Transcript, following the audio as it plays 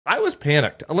I was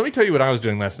panicked. Let me tell you what I was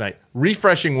doing last night.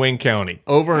 Refreshing Wayne County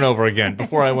over and over again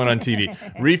before I went on TV.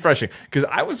 Refreshing. Because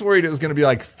I was worried it was going to be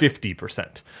like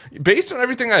 50%. Based on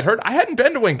everything I'd heard, I hadn't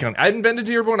been to Wayne County. I hadn't been to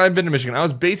Dearborn. I hadn't been to Michigan. I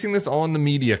was basing this all on the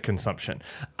media consumption.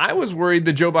 I was worried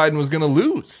that Joe Biden was going to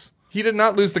lose. He did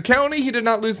not lose the county. He did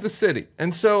not lose the city.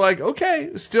 And so, like,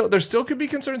 okay, there still could be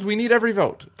concerns. We need every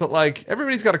vote. But, like,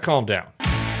 everybody's got to calm down.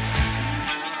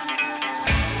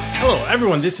 Hello,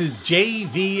 everyone. This is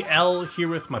JVL here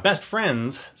with my best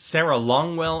friends, Sarah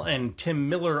Longwell and Tim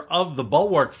Miller of the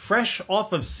Bulwark, fresh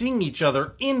off of seeing each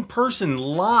other in person,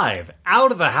 live,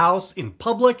 out of the house, in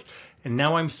public, and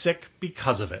now I'm sick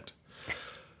because of it.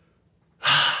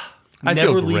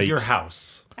 Never leave your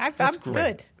house. I'm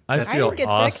good. I feel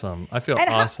awesome. I feel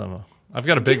awesome. I've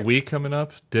got a big week coming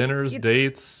up. Dinners,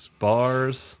 dates,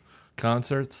 bars,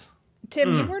 concerts.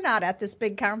 Tim, you were not at this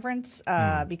big conference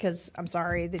because I'm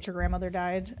sorry that your grandmother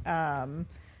died.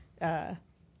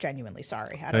 Genuinely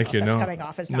sorry. I don't know if that's coming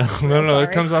off as not No,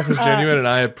 it comes off as genuine, and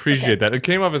I appreciate that. It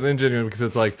came off as ingenuine because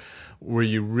it's like, were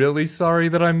you really sorry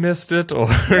that I missed it? Or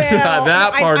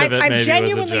that part of it maybe was a joke. I'm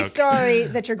genuinely sorry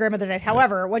that your grandmother died.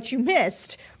 However, what you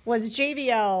missed was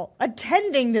JVL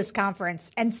attending this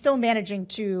conference and still managing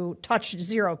to touch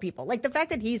 0 people. Like the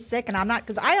fact that he's sick and I'm not,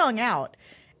 because I hung out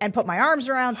and put my arms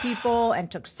around people and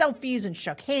took selfies and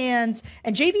shook hands.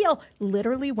 And JVL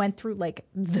literally went through like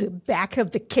the back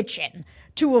of the kitchen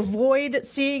to avoid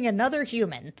seeing another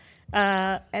human.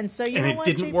 And so it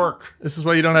didn't work. This is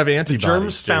why you don't have antibodies. The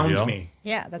germs found JVL. me.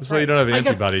 Yeah, that's why you don't have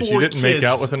antibodies. You didn't make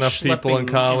out with enough people in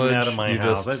college. Out of my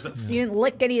house. You didn't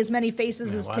lick as many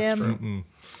faces as Tim.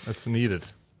 That's needed.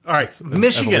 All right,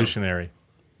 Michigan. Evolutionary.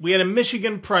 We had a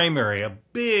Michigan primary, a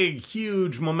big,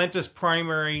 huge, momentous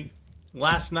primary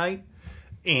last night,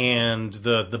 and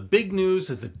the big news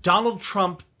is that Donald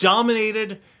Trump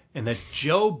dominated and that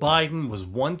Joe Biden was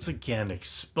once again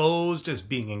exposed as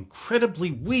being incredibly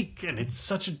weak, and it's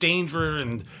such a danger,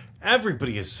 and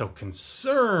everybody is so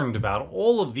concerned about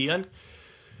all of the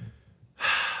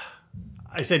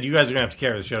I said you guys are going to have to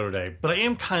carry the show today, but I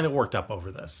am kind of worked up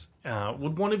over this.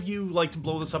 Would one of you like to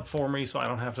blow this up for me so I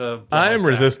don't have to... I am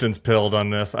resistance pilled on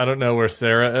this. I don't know where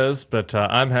Sarah is, but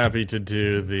I'm happy to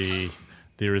do the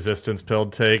resistance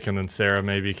pilled take, and then Sarah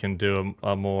maybe can do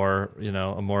a more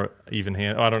even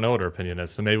hand. I don't know what her opinion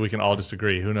is, so maybe we can all just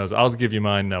agree. Who knows? I'll give you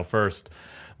mine now first,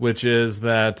 which is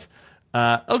that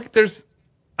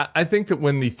I think that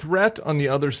when the threat on the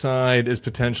other side is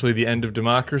potentially the end of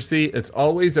democracy, it's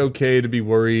always okay to be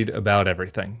worried about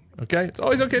everything. Okay? It's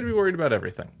always okay to be worried about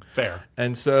everything. Fair.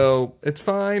 And so it's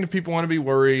fine if people want to be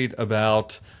worried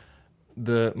about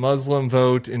the Muslim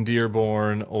vote in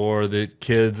Dearborn or the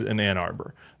kids in Ann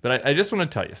Arbor. But I just want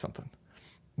to tell you something.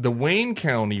 The Wayne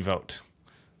County vote,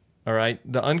 all right,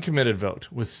 the uncommitted vote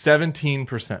was 17%.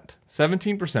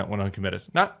 17% went uncommitted.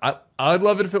 I'd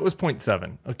love it if it was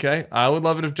 0.7, okay? I would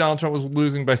love it if Donald Trump was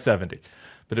losing by 70.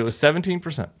 But it was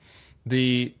 17%.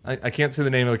 I can't say the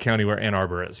name of the county where Ann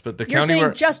Arbor is, but the You're county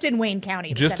where... just in Wayne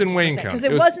County. Just in Wayne County. Because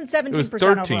it wasn't 17% It was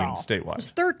 13 overall. statewide. It was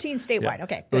 13 statewide, Yeah.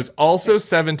 okay. It was also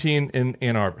 17 in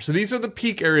Ann Arbor. So these are the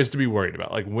peak areas to be worried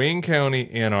about, like Wayne County,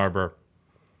 Ann Arbor,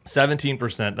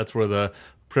 17%. That's where the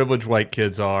privileged white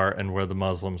kids are and where the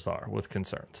Muslims are with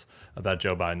concerns about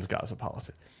Joe Biden's Gaza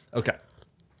policy. Okay.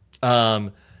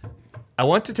 I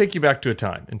want to take you back to a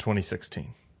time in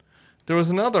 2016. There was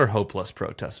another hopeless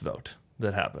protest vote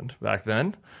that happened back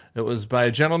then. It was by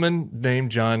a gentleman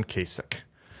named John Kasich.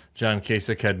 John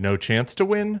Kasich had no chance to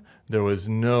win. It was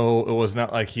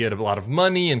not like he had a lot of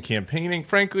money and campaigning.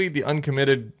 Frankly, the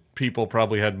uncommitted people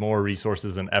probably had more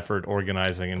resources and effort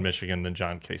organizing in Michigan than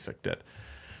John Kasich did.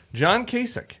 John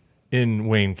Kasich in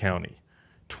Wayne County,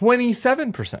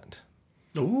 27%.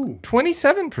 Ooh.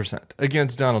 27%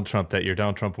 against Donald Trump that year.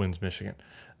 Donald Trump wins Michigan.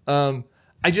 I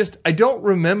don't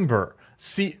remember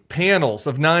panels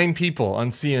of 9 people on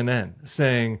CNN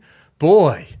saying,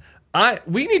 boy,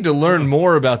 we need to learn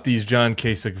more about these John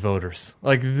Kasich voters.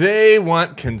 Like, they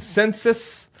want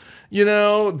consensus.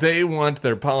 They want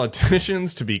their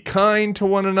politicians to be kind to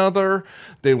one another.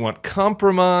 They want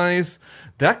compromise.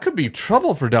 That could be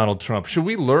trouble for Donald Trump. Should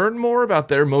we learn more about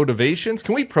their motivations?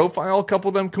 Can we profile a couple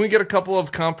of them? Can we get a couple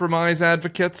of compromise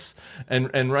advocates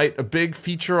and write a big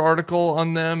feature article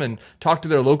on them and talk to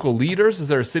their local leaders? Is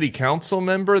there a city council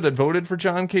member that voted for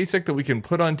John Kasich that we can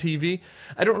put on TV?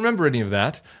 I don't remember any of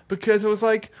that because it was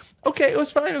like, okay, it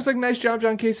was fine. It was like, nice job,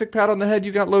 John Kasich, pat on the head.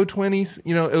 You got low 20s.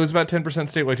 It was about 10%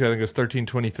 statewide too. I think it was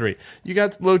 13-23. You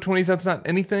got low 20s. That's not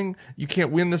anything. You can't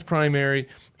win this primary.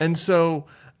 And so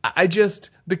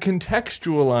the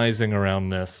contextualizing around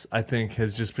this, I think,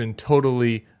 has just been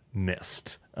totally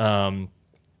missed. Even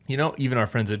our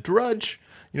friends at Drudge,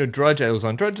 Drudge, I was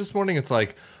on Drudge this morning. It's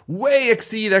like, way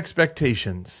exceed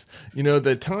expectations.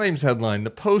 The Times headline, the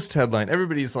Post headline,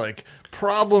 everybody's like,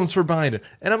 problems for Biden.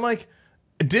 And I'm like,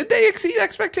 did they exceed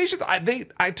expectations?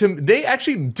 They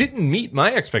actually didn't meet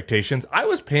my expectations. I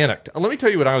was panicked. Let me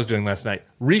tell you what I was doing last night.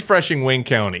 Refreshing Wayne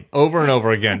County over and over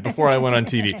again before I went on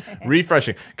TV.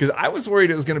 Refreshing. Because I was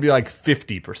worried it was going to be like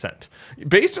 50%.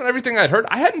 Based on everything I'd heard,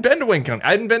 I hadn't been to Wayne County.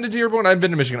 I hadn't been to Dearborn. I hadn't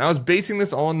been to Michigan. I was basing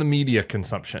this all on the media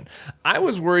consumption. I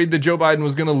was worried that Joe Biden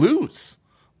was going to lose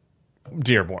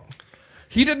Dearborn.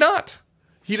 He did not.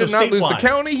 He did not lose the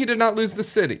county. He did not lose the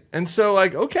city. And so,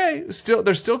 okay,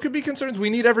 there still could be concerns. We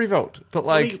need every vote. But,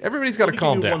 everybody's got to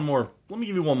calm down. Let me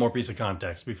give you one more piece of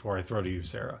context before I throw to you,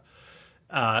 Sarah.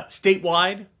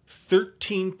 Statewide,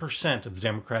 13% of the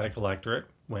Democratic electorate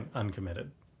went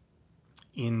uncommitted.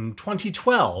 In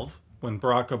 2012, when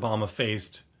Barack Obama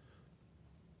faced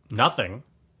nothing,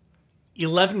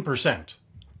 11%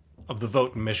 of the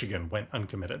vote in Michigan went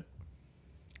uncommitted.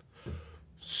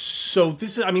 So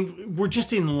we're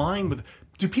just in line with...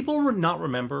 Do people not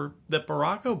remember that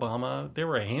Barack Obama, there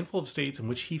were a handful of states in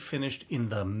which he finished in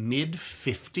the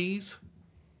mid-50s?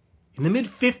 In the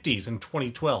mid-50s in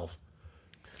 2012.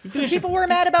 People were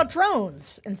mad about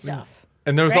drones and stuff.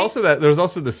 And there was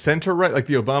also the center right, like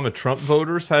the Obama Trump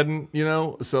voters hadn't,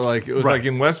 so it was like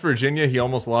in West Virginia, he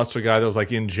almost lost to a guy that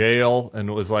was in jail and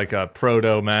was like a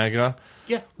proto MAGA.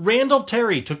 Yeah, Randall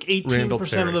Terry took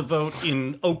 18% of the vote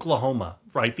in Oklahoma,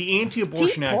 right? The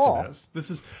anti-abortion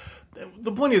activist.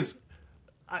 The point is,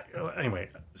 anyway,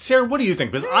 Sarah, what do you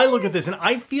think? Because I look at this and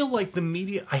I feel like the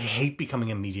media, I hate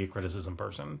becoming a media criticism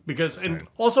person and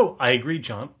also I agree,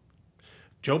 John,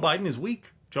 Joe Biden is weak.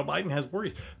 Joe Biden has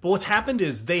worries. But what's happened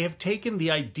is they have taken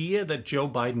the idea that Joe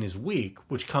Biden is weak,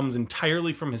 which comes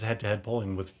entirely from his head-to-head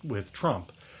polling with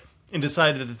Trump, and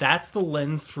decided that that's the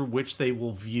lens through which they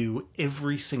will view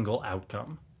every single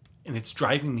outcome. And it's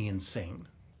driving me insane.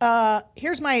 I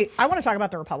want to talk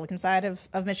about the Republican side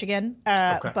of Michigan,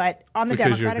 okay. But on the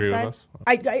Democratic side,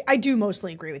 I do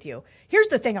mostly agree with you. Here's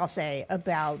the thing I'll say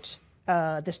about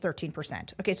this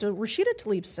 13%. Okay, so Rashida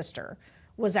Tlaib's sister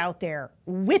was out there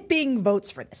whipping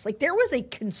votes for this. There was a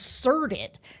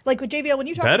concerted, with JVL, when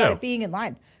you talk about it being in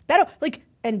line, Beto,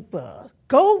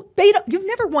 go Beto. You've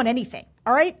never won anything.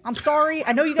 All right. I'm sorry.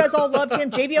 I know you guys all loved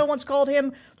him. JVL once called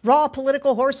him raw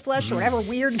political horseflesh or whatever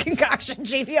weird concoction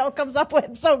JVL comes up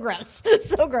with. So gross.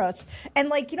 So gross.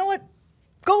 And you know what?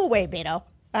 Go away, Beto.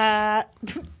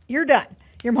 You're done.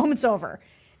 Your moment's over.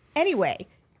 Anyway,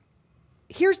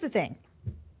 here's the thing.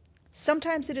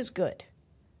 Sometimes it is good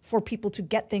for people to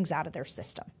get things out of their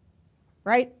system,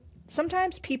 right?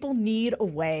 Sometimes people need a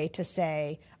way to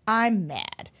say, I'm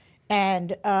mad.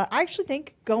 And I actually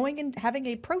think going and having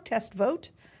a protest vote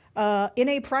in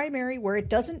a primary where it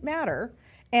doesn't matter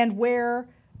and where,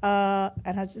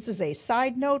 this is a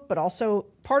side note, but also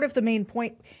part of the main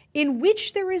point, in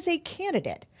which there is a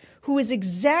candidate who is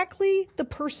exactly the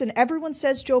person everyone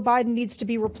says Joe Biden needs to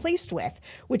be replaced with,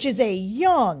 which is a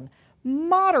young,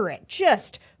 moderate,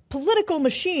 just political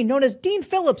machine known as Dean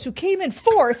Phillips, who came in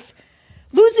fourth,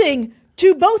 losing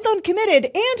to both Uncommitted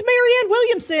and Marianne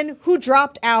Williamson, who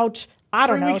dropped out,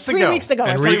 3 weeks ago.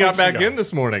 And we got back in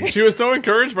this morning. She was so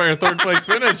encouraged by her third place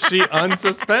finish, she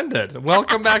unsuspended.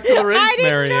 Welcome back to the race, I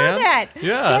didn't Marianne. know that.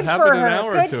 Yeah, Good it happened for an her.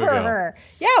 hour or Good two for ago. her.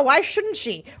 Yeah, why shouldn't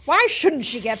she? Why shouldn't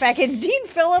she get back in? Dean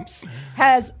Phillips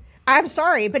has, I'm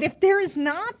sorry, but if there is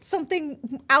not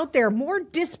something out there more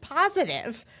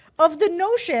dispositive of the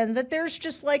notion that there's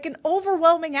just an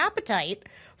overwhelming appetite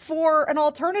for an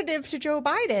alternative to Joe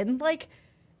Biden,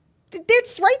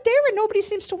 it's right there and nobody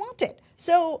seems to want it.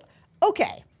 So,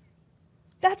 okay.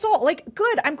 That's all.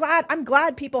 Good. I'm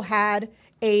glad people had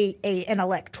an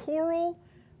electoral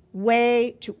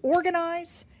way to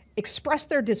organize, express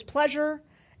their displeasure,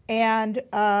 and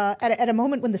at a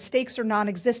moment when the stakes are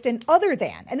non-existent, other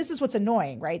than, and this is what's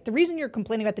annoying, right? The reason you're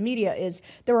complaining about the media is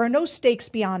there are no stakes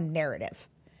beyond narrative.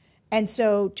 And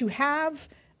so to have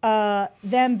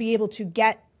them be able to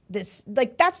get this,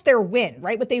 that's their win,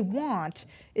 right? What they want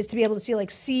is to be able to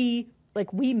see,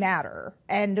 we matter,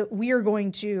 and we are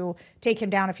going to take him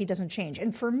down if he doesn't change.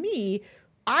 And for me,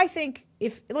 I think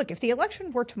if the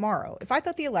election were tomorrow, if I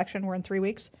thought the election were in 3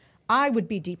 weeks, I would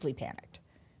be deeply panicked.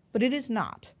 But it is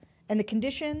not. And the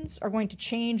conditions are going to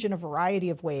change in a variety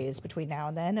of ways between now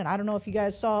and then. And I don't know if you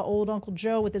guys saw old Uncle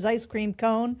Joe with his ice cream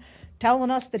cone telling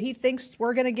us that he thinks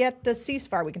we're going to get the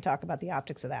ceasefire. We can talk about the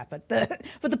optics of that. But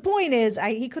the point is,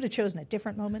 he could have chosen a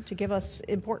different moment to give us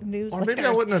important news. Or maybe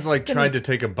I wouldn't have tried to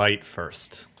take a bite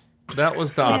first. That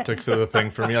was the optics of the thing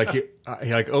for me.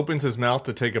 He opens his mouth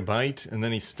to take a bite, and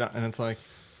then and it's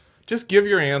just give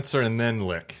your answer and then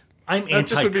lick. I'm anti-cone.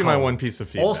 This would be my one piece of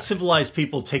feedback. All civilized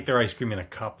people take their ice cream in a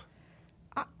cup.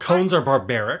 Cones are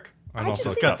barbaric. I just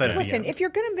discuss that at the listen, end. if you're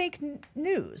going to make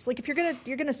news, like if you're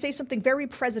going to say something very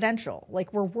presidential,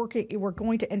 like we're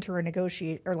going to enter a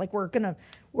negotiate, or like we're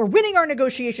winning our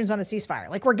negotiations on a ceasefire,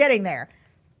 like we're getting there.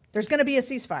 There's going to be a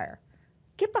ceasefire.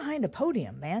 Get behind a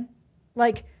podium, man.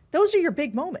 Like those are your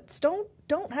big moments. Don't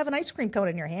have an ice cream cone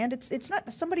in your hand. It's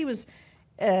not. Somebody was.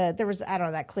 There was, I don't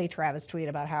know, that Clay Travis tweet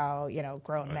about how,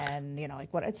 grown men,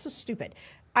 like what, it's so stupid.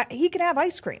 He can have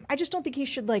ice cream. I just don't think he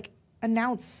should like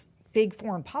announce big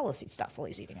foreign policy stuff while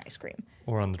he's eating ice cream.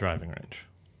 Or on the driving range.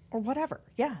 Or whatever,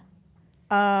 yeah.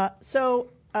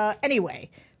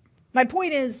 Anyway, my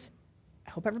point is,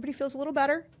 I hope everybody feels a little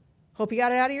better. Hope you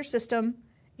got it out of your system.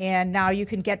 And now you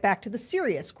can get back to the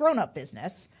serious grown-up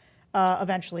business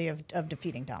eventually of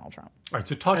defeating Donald Trump. All right,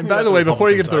 so talking And by about the way, before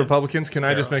you get to the side, Republicans, can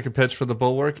I just Sarah. make a pitch for the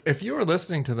Bulwark? If you are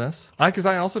listening to this, because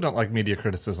I also don't like media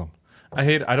criticism.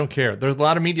 I don't care. There's a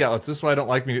lot of media outlets. This is why I don't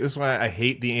like media. This is why I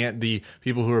hate the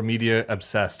people who are media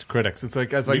obsessed critics. It's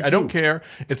like, I don't care.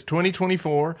 It's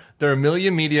 2024. There are a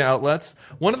million media outlets.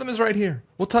 One of them is right here.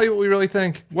 We'll tell you what we really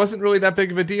think. Wasn't really that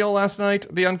big of a deal last night,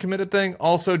 the Uncommitted thing.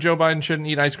 Also, Joe Biden shouldn't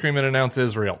eat ice cream and announce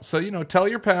Israel. So, tell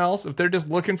your pals if they're just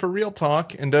looking for real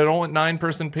talk and they don't want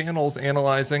 9-person panels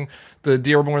analyzing the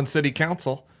Dearborn City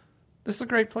Council, this is a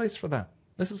great place for them.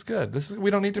 This is good.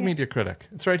 We don't need a media critic.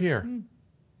 It's right here.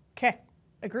 Okay,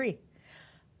 agree.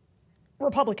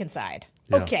 Republican side.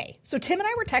 Yeah. Okay, so Tim and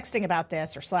I were texting about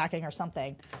this or slacking or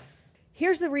something.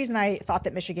 Here's the reason I thought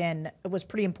that Michigan was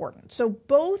pretty important. So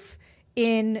both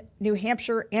in New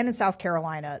Hampshire and in South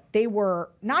Carolina, they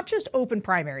were not just open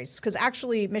primaries, because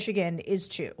actually Michigan is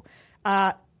too,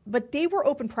 but they were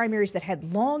open primaries that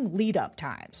had long lead-up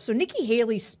times. So Nikki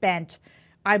Haley spent,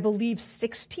 I believe,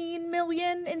 $16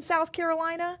 million in South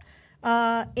Carolina,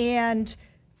 and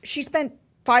she spent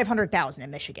 $500,000 in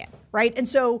Michigan, right? And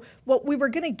so what we were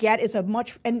going to get is so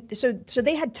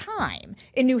they had time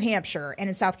in New Hampshire and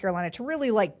in South Carolina to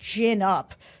really like gin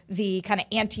up the kind of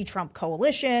anti-Trump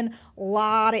coalition. A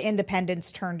lot of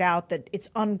independents turned out that it's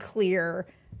unclear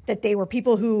that they were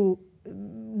people who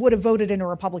would have voted in a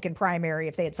Republican primary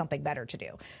if they had something better to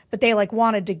do. But they like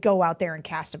wanted to go out there and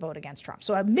cast a vote against Trump.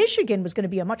 So Michigan was going to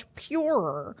be a much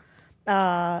purer,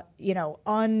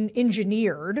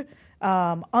 unengineered,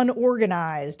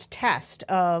 unorganized test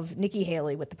of Nikki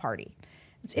Haley with the party.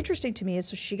 What's interesting to me is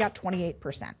she got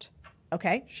 28%.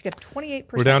 Okay, she got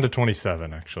 28%. We're down to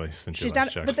 27 actually since She's you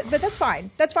last down, checked. but that's fine.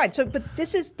 That's fine. So, but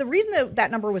this is the reason that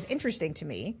number was interesting to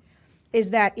me is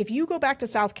that if you go back to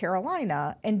South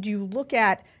Carolina and you look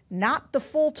at not the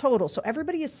full total, so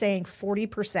everybody is saying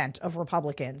 40% of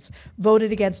Republicans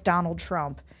voted against Donald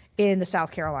Trump in the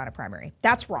South Carolina primary.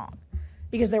 That's wrong,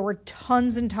 because there were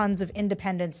tons and tons of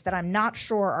independents that I'm not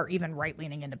sure are even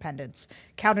right-leaning independents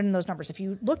counted in those numbers. If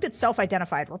you looked at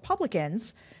self-identified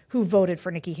Republicans who voted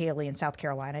for Nikki Haley in South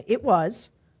Carolina, it was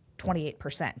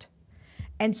 28%.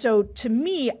 And so to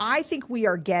me, I think we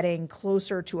are getting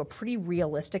closer to a pretty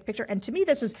realistic picture. And to me,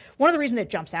 this is one of the reasons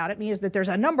it jumps out at me is that there's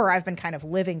a number I've been kind of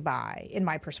living by in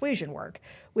my persuasion work,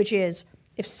 which is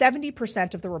if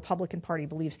 70% of the Republican Party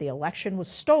believes the election was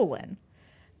stolen,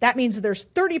 that means there's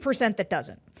 30% that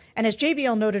doesn't. And as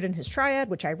JVL noted in his triad,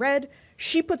 which I read,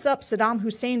 she puts up Saddam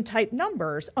Hussein type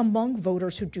numbers among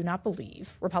voters who do not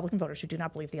believe, Republican voters who do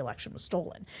not believe the election was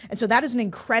stolen. And so that is an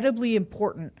incredibly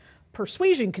important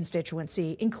persuasion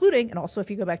constituency, including, and also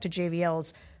if you go back to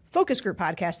JVL's focus group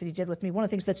podcast that he did with me, one of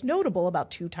the things that's notable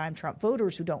about two-time Trump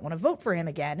voters who don't want to vote for him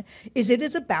again is it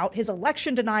is about his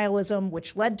election denialism,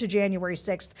 which led to January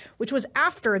 6th, which was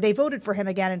after they voted for him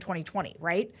again in 2020,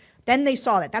 right? Then they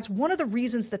saw that. That's one of the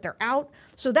reasons that they're out.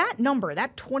 So that number,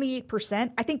 that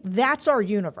 28%, I think that's our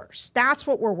universe. That's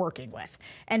what we're working with.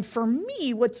 And for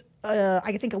me, what's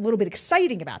I think a little bit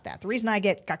exciting about that, the reason I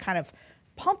got kind of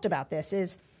pumped about this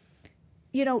is,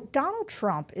 Donald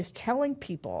Trump is telling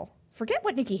people, forget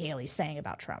what Nikki Haley's saying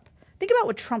about Trump. Think about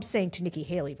what Trump's saying to Nikki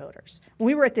Haley voters. When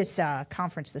we were at this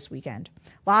conference this weekend,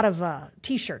 a lot of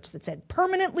T-shirts that said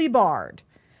permanently barred,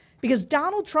 because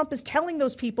Donald Trump is telling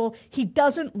those people he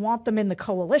doesn't want them in the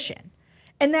coalition.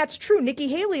 And that's true. Nikki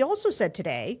Haley also said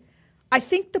today, I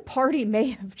think the party may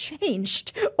have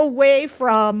changed away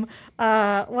from,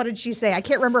 what did she say? I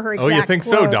can't remember her exact Oh, you think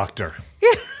quote. so, doctor? Yeah,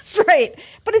 that's right.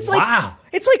 But it's Wow.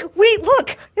 like, wait,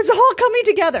 look, it's all coming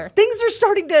together.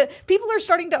 People are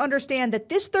starting to understand that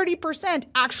this 30%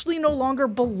 actually no longer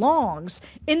belongs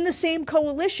in the same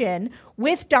coalition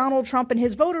with Donald Trump and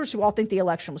his voters who all think the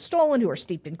election was stolen, who are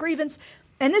steeped in grievance.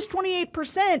 And this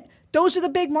 28% those are the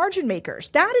big margin makers.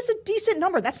 That is a decent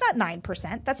number. That's not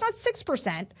 9%. That's not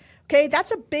 6%. Okay,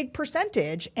 that's a big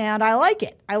percentage, and I like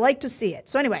it. I like to see it.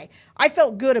 So anyway, I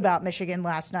felt good about Michigan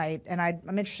last night, and I'm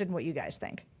interested in what you guys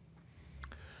think.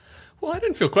 Well, I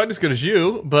didn't feel quite as good as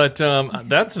you, but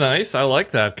that's nice. I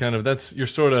like that kind of. You're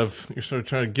sort of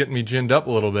trying to get me ginned up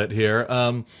a little bit here.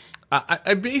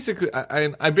 I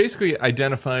basically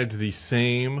identified the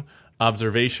same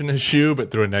observation as you, but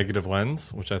through a negative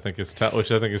lens, which I think is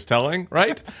telling,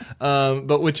 right?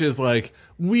 But which is like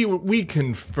we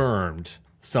confirmed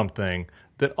something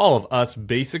that all of us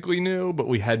basically knew, but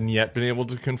we hadn't yet been able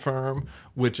to confirm,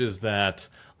 which is that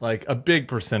like a big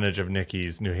percentage of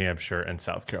Nikki's New Hampshire and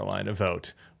South Carolina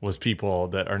vote was people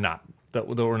that were not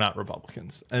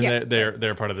Republicans, and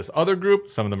they're part of this other group.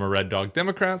 Some of them are Red Dog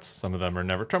Democrats, some of them are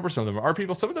Never Trumpers, some of them are our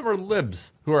people, some of them are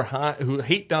libs who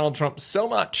hate Donald Trump so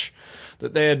much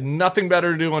that they had nothing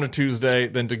better to do on a Tuesday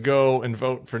than to go and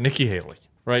vote for Nikki Haley,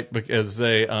 right? Because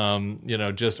they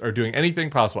just are doing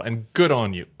anything possible, and good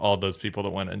on you, all those people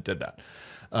that went and did that.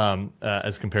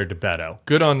 As compared to Beto,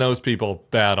 good on those people,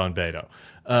 bad on Beto.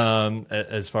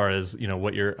 As far as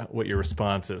what your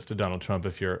response is to Donald Trump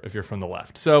if you're from the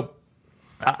left. So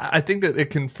I think that it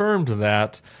confirmed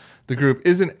that the group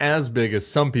isn't as big as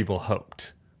some people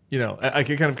hoped. I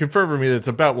can kind of confirm for me that it's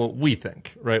about what we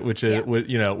think, right? Which is,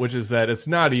 which is that it's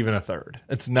not even a third.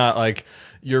 It's not like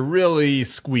you're really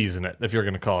squeezing it if you're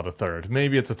going to call it a third.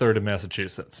 Maybe it's a third in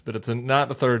Massachusetts, but it's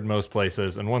not a third in most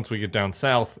places. And once we get down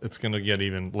south, it's going to get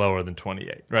even lower than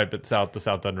 28, right? But the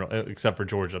South doesn't, except for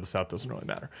Georgia, the South doesn't really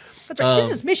matter. That's right.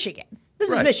 This is Michigan.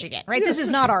 This is Michigan, right? This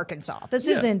is not Arkansas. This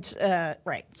isn't,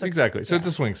 right. So, exactly. So it's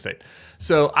a swing state.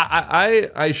 So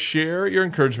I share your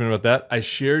encouragement about that. I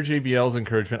share JVL's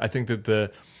encouragement. I think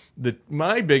that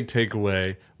my big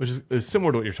takeaway, which is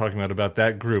similar to what you're talking about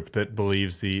that group that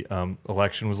believes the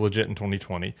election was legit in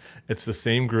 2020. It's the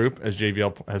same group, as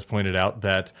JVL has pointed out,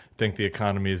 that think the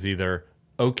economy is either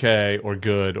okay or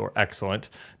good or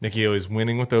excellent. Nikki Haley is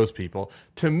winning with those people.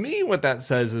 To me, what that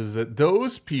says is that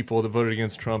those people that voted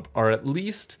against Trump are at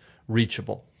least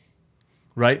reachable,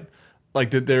 right? Like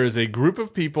that there is a group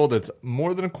of people that's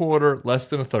more than a quarter, less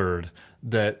than a third,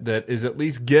 that is at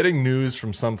least getting news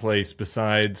from someplace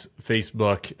besides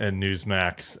Facebook and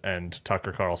Newsmax and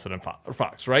Tucker Carlson and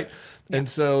Fox, right? Yeah. And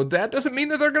so that doesn't mean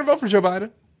that they're going to vote for Joe Biden.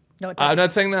 No, it doesn't. I'm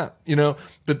not saying that,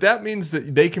 but that means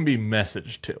that they can be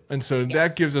messaged to. And so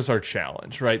that gives us our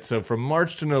challenge, right? So from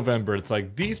March to November, it's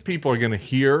like these people are going to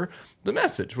hear the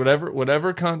message,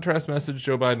 whatever contrast message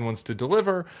Joe Biden wants to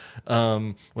deliver,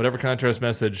 whatever contrast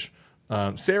message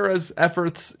Sarah's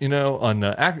efforts, on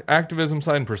the activism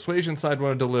side and persuasion side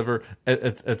want to deliver,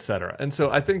 et cetera. And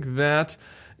so I think that,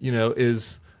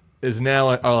 is now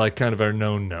like kind of our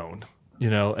known.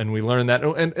 And we learn that,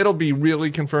 and it'll be really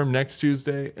confirmed next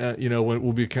Tuesday. When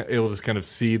we'll be able to kind of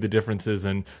see the differences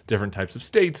in different types of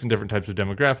states and different types of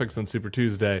demographics on Super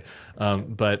Tuesday.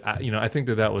 But I think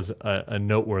that was a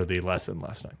noteworthy lesson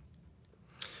last night.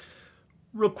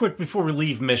 Real quick before we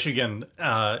leave Michigan,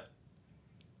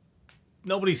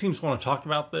 nobody seems to want to talk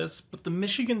about this, but the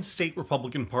Michigan State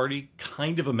Republican Party,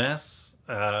 kind of a mess.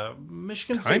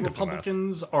 Michigan State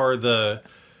Republicans are the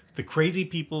crazy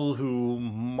people who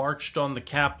marched on the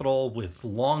Capitol with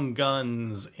long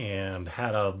guns and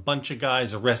had a bunch of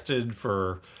guys arrested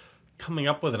for coming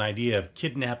up with an idea of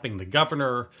kidnapping the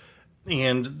governor.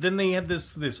 And then they had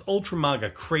this ultra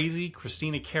MAGA crazy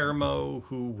Christina Caramo,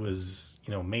 who was,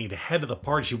 made head of the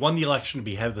party. She won the election to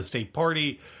be head of the state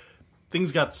party.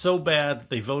 Things got so bad that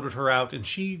they voted her out, and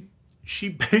she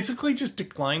basically just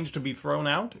declined to be thrown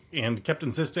out and kept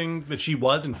insisting that she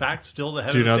was, in fact, still the head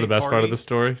of the state party. Do you know the best part of the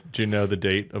story? Do you know the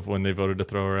date of when they voted to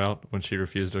throw her out, when she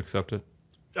refused to accept it?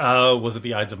 Was it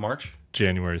the Ides of March?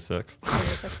 January 6th.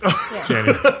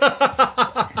 January.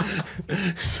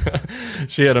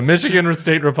 She had a Michigan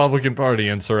State Republican Party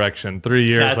insurrection 3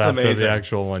 years That's after amazing. the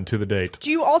actual one, to the date.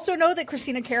 Do you also know that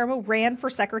Christina Caramo ran for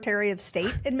Secretary of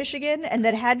State in Michigan, and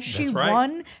that had she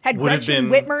won, had Gretchen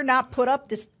Whitmer not put up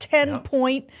this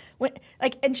 10-point,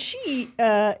 and she,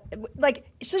 so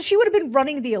she would have been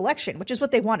running the election, which is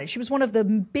what they wanted. She was one of the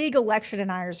big election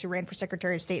deniers who ran for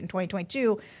Secretary of State in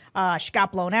 2022. She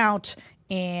got blown out.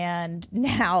 And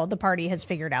now the party has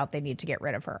figured out they need to get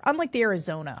rid of her. Unlike the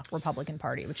Arizona Republican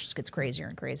Party, which just gets crazier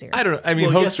and crazier. I don't know. I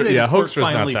mean, yesterday the court Hoekstra's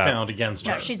finally not that. found against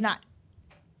her. No, she's not.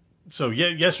 So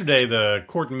yesterday the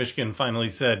court in Michigan finally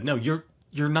said, no, you're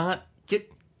not, get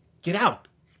out.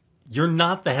 You're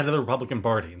not the head of the Republican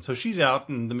Party. And so she's out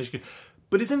in the Michigan.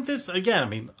 But isn't this, again, I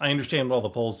mean, I understand what all the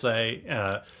polls say,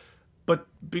 But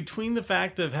between the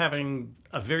fact of having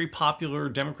a very popular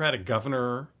Democratic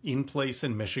governor in place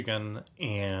in Michigan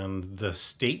and the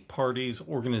state party's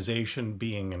organization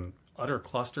being an utter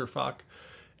clusterfuck,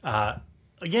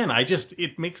 again,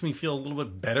 it makes me feel a little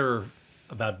bit better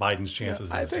about Biden's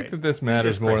chances. I think that this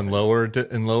matters more in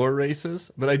lower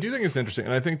races, but I do think it's interesting,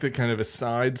 and I think that kind of a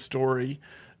side story,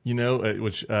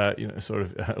 which sort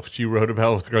of which you wrote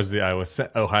about with regards to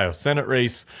the Ohio Senate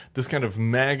race, this kind of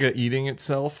MAGA eating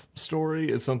itself story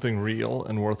is something real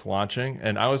and worth watching.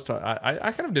 And I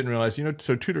kind of didn't realize,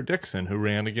 so Tudor Dixon, who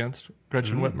ran against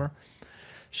Gretchen Whitmer,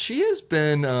 she has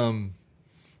been.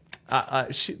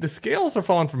 The scales are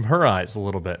falling from her eyes a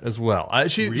little bit as well.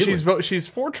 She's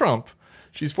for Trump.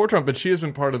 She's for Trump, but she has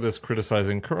been part of this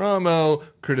criticizing Karamo,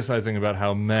 criticizing about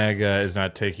how MAGA is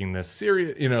not taking this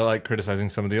serious, like criticizing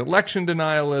some of the election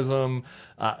denialism.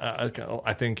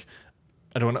 I think,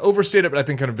 I don't want to overstate it, but I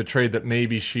think kind of betrayed that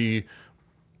maybe she,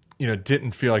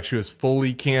 didn't feel like she was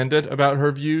fully candid about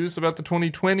her views about the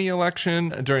 2020 election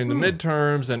during the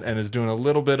midterms, and is doing a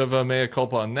little bit of a mea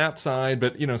culpa on that side.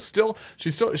 But,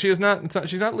 she's not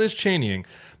Liz Cheneying.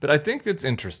 But I think it's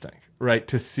interesting, right,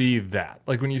 to see that.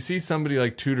 Like when you see somebody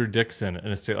like Tudor Dixon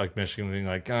in a state like Michigan being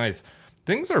like, guys,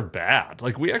 things are bad.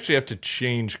 Like we actually have to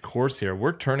change course here.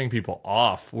 We're turning people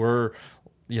off. We're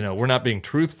not being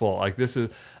truthful. Like this is,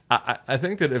 I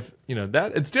think that if,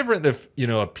 that it's different if,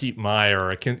 a Pete Meyer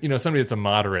or somebody that's a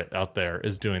moderate out there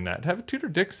is doing that. To have Tudor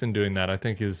Dixon doing that, I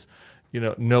think is,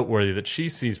 noteworthy that she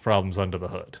sees problems under the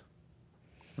hood.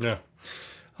 Yeah.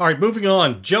 All right, moving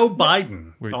on. Joe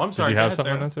Biden. I'm sorry. Do you have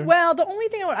something on that, sir? Well, the only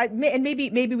thing, and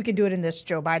maybe we can do it in this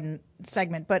Joe Biden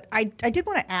segment, but I did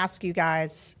want to ask you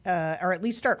guys, or at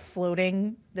least start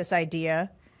floating this idea.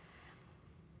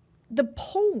 The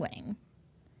polling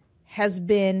has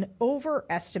been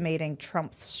overestimating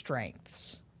Trump's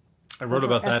strengths. I wrote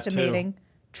about that too. Overestimating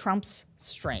Trump's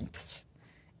strengths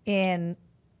in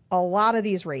a lot of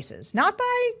these races. Not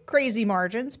by crazy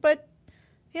margins, but,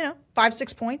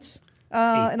 5-6 points.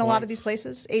 In a lot of these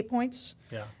places, 8 points.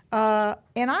 Yeah.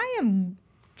 And I am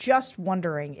just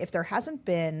wondering if there hasn't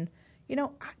been,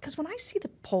 because when I see the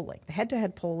polling, the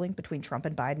head-to-head polling between Trump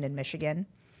and Biden in Michigan,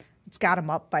 it's got him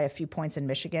up by a few points in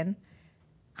Michigan.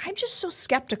 I'm just so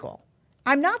skeptical.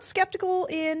 I'm not skeptical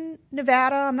in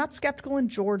Nevada. I'm not skeptical in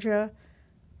Georgia.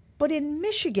 But in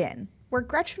Michigan, where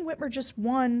Gretchen Whitmer just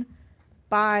won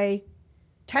by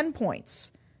 10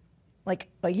 points, like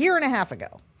a year and a half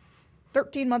ago,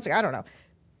 13 months ago, I don't know.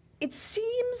 It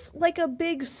seems like a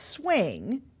big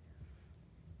swing.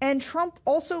 And Trump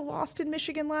also lost in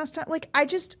Michigan last time.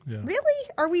 Really?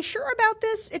 Are we sure about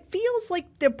this? It feels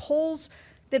like the polls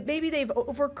that maybe they've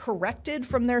overcorrected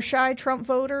from their shy Trump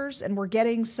voters and we're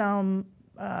getting some...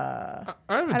 I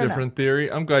have a different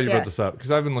theory. I'm glad you brought this up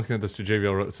because I've been looking at this too.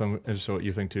 JVL wrote some interested what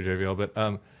you think too, JVL.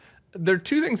 But there are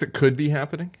two things that could be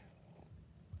happening.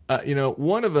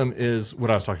 One of them is what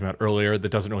I was talking about earlier that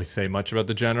doesn't really say much about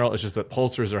the general. It's just that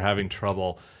pollsters are having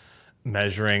trouble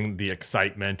measuring the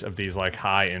excitement of these like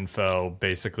high info,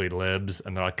 basically libs.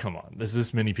 And they're like, come on, is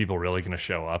this many people really going to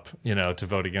show up, to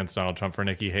vote against Donald Trump for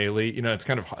Nikki Haley?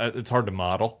 It's hard to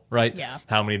model, right? Yeah.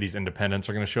 How many of these independents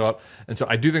are going to show up. And so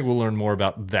I do think we'll learn more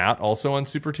about that also on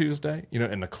Super Tuesday,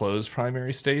 in the closed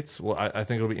primary states. Well, I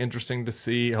think it'll be interesting to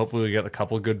see. Hopefully we get a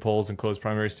couple of good polls in closed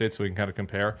primary states so we can kind of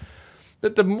compare.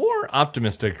 But the more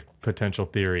optimistic potential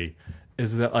theory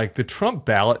is that like the Trump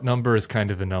ballot number is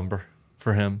kind of the number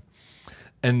for him.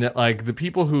 And that like the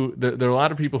people who, there are a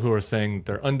lot of people who are saying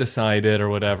they're undecided or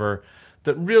whatever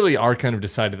that really are kind of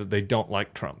decided that they don't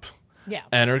like Trump. Yeah.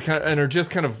 And are just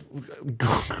kind of,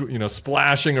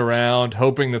 splashing around,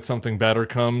 hoping that something better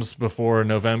comes before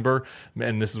November.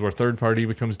 And this is where third party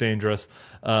becomes dangerous.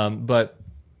 But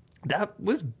that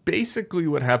was basically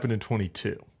what happened in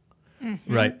 22.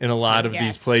 Mm-hmm. Right, in a lot of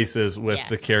these places with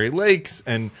the Kari Lakes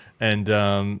and in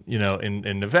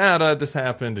Nevada this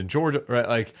happened, in Georgia, right,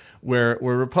 like where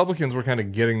Republicans were kind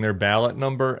of getting their ballot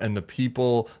number and the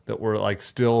people that were like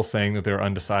still saying that they were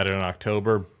undecided in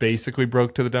October basically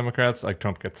broke to the Democrats. Like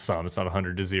Trump gets some, it's not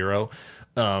 100-0,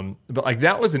 but like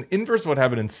that was an inverse of what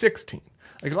happened in 16.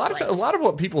 Like a lot of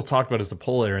what people talked about as the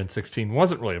poll error in 16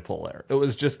 wasn't really a poll error. It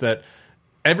was just that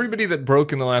everybody that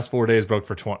broke in the last 4 days broke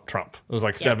for Trump. It was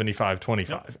like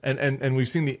 75-25. And we've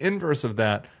seen the inverse of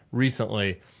that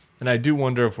recently. And I do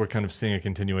wonder if we're kind of seeing a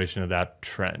continuation of that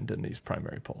trend in these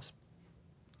primary polls.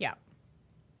 Yeah.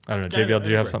 I don't know. JVL,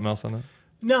 do you have something else on that?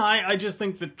 No, I just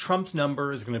think that Trump's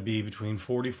number is going to be between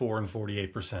 44 and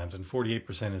 48%. And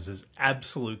 48% is his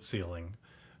absolute ceiling.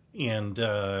 And,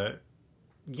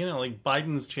 like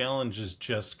Biden's challenge is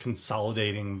just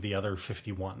consolidating the other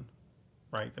 51.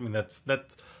 Right. I mean, that's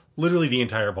literally the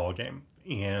entire ball game.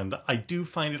 And I do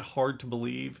find it hard to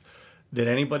believe that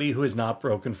anybody who has not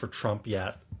broken for Trump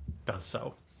yet does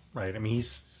so, right? I mean,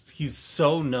 he's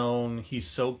so known, he's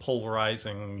so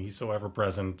polarizing, he's so ever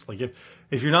present. Like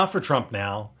if you're not for Trump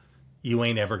now, you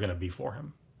ain't ever going to be for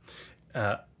him.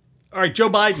 All right, Joe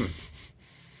Biden.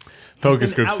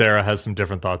 Focus group Sarah has some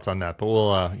different thoughts on that, but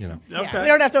we'll, Yeah, we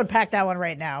don't have to unpack that one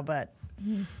right now, but...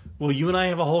 Well, you and I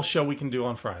have a whole show we can do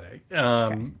on Friday.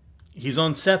 He's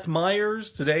on Seth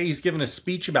Meyers today. He's given a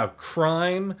speech about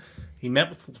crime. He met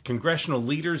with congressional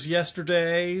leaders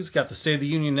yesterday. He's got the State of the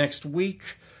Union next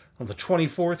week. On the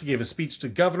 24th, he gave a speech to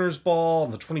Governor's Ball.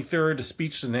 On the 23rd, a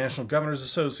speech to the National Governors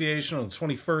Association. On the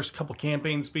 21st, a couple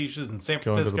campaign speeches in San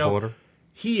Francisco. Going to the border.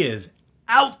 He is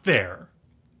out there,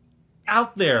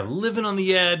 living on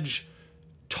the edge,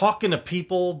 talking to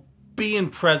people, being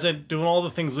present, doing all the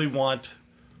things we want.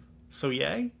 So,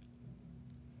 yay?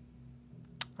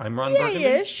 I'm Ron Burgundy.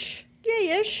 Yay-ish.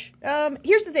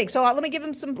 Here's the thing. So let me give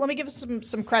him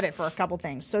some credit for a couple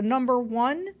things. So number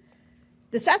one,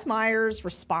 the Seth Meyers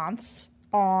response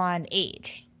on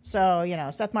age. So,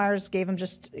 Seth Meyers gave him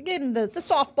the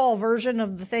softball version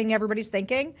of the thing everybody's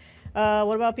thinking.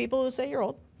 What about people who say you're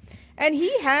old? And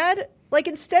he had,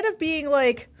 instead of being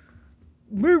like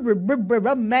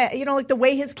the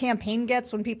way his campaign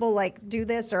gets when people do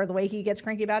this, or the way he gets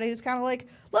cranky about it, he's kind of like,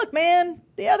 look, man,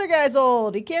 the other guy's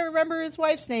old. He can't remember his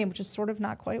wife's name, which is sort of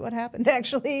not quite what happened,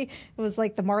 actually. It was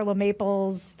like the Marla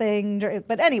Maples thing.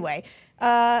 But anyway, he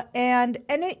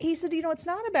said, it's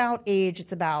not about age.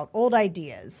 It's about old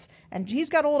ideas. And he's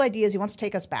got old ideas. He wants to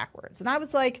take us backwards. And I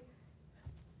was like,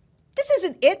 this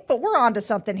isn't it, but we're on to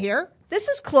something here. This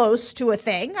is close to a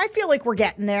thing. I feel like we're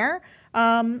getting there.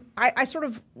 I sort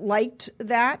of liked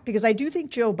that because I do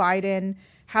think Joe Biden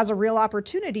has a real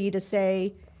opportunity to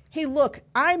say, hey, look,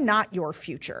 I'm not your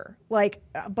future,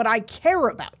 but I care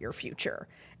about your future.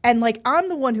 And I'm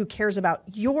the one who cares about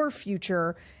your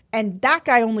future. And that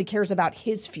guy only cares about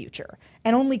his future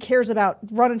and only cares about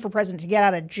running for president to get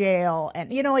out of jail.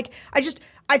 And,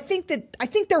 I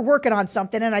think they're working on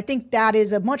something. And I think that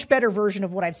is a much better version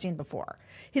of what I've seen before.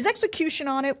 His execution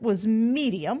on it was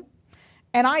medium.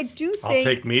 And I do think... I'll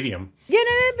take medium. Yeah, no,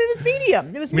 it was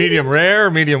medium. It was medium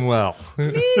rare, medium well.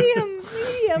 Medium.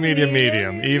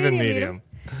 Even medium.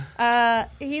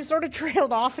 He sort of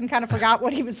trailed off and kind of forgot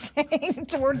what he was saying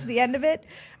towards the end of it.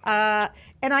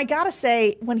 And I got to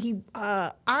say, when he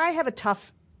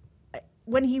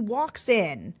walks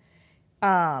in,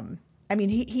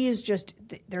 he is just,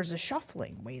 there's a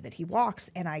shuffling way that he walks.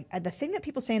 And the thing that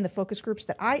people say in the focus groups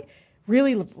that I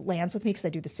really lands with me, because I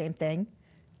do the same thing,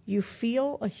 you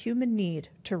feel a human need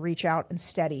to reach out and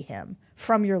steady him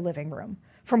from your living room.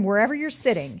 From wherever you're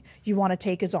sitting, you want to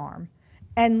take his arm.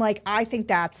 And I think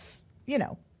that's,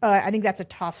 I think that's a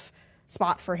tough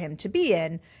spot for him to be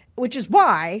in, which is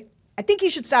why I think he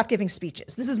should stop giving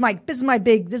speeches. This is my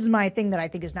thing that I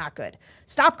think is not good.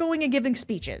 Stop going and giving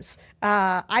speeches.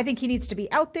 I think he needs to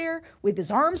be out there with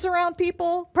his arms around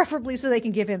people, preferably so they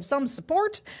can give him some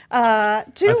support. I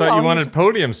thought you wanted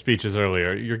podium speeches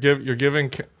earlier. You're giving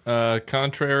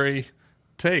contrary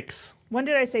takes. When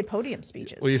did I say podium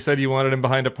speeches? Well, you said you wanted him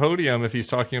behind a podium if he's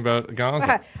talking about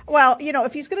Gaza. Well,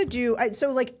 if he's going to do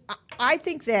I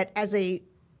think that as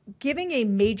giving a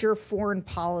major foreign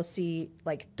policy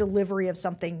delivery of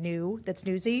something new that's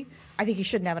newsy, I think he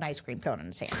shouldn't have an ice cream cone in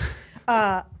his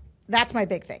hand. That's my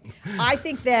big thing. I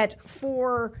think that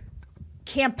for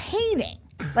campaigning,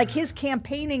 his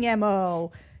campaigning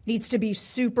MO needs to be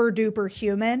super duper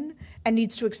human and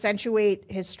needs to accentuate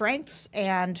his strengths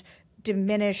and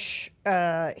diminish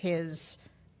his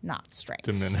not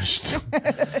strengths. Diminished.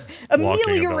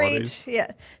 Ameliorate.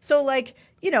 Yeah. So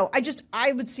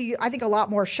I would see, I think a lot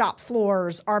more shop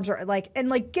floors, arms are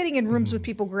getting in rooms with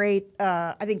people. Great.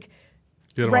 I think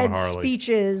red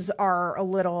speeches are a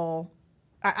little,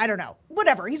 I don't know,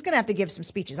 whatever. He's going to have to give some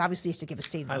speeches. Obviously he has to give a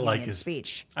State of the Union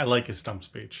speech. I like his stump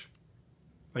speech.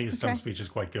 I think his stump speech is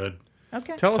quite good.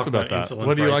 Okay. Tell us about that.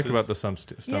 What do you like about the stump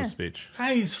speech?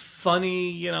 He's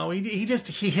funny.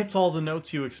 He hits all the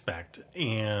notes you expect.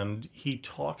 And he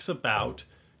talks about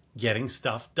getting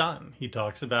stuff done. He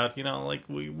talks about,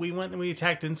 we went and we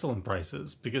attacked insulin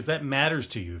prices because that matters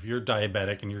to you if you're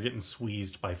diabetic and you're getting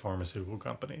squeezed by pharmaceutical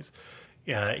companies.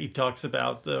 He talks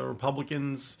about the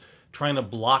Republicans trying to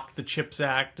block the CHIPS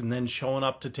Act and then showing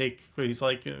up to take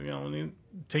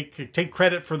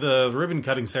credit for the ribbon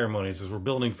cutting ceremonies as we're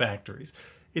building factories.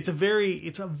 It's a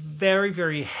very,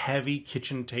 very heavy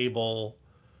kitchen table.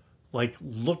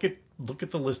 Look at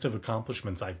the list of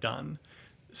accomplishments I've done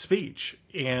speech.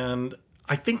 And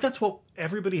I think that's what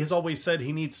everybody has always said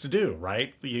he needs to do,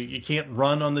 right? You can't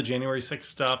run on the January 6th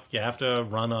stuff. You have to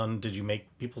run on, did you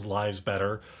make people's lives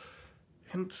better?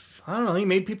 And I don't know, he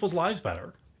made people's lives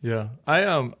better. Yeah,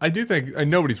 I do think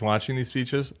nobody's watching these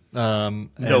speeches.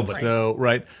 Nobody. So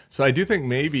right. So I do think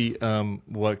maybe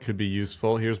what could be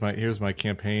useful. Here's my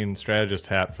campaign strategist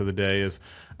hat for the day. Is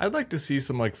I'd like to see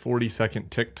some like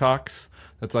 40-second TikToks.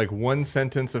 That's like one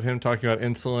sentence of him talking about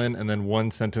insulin, and then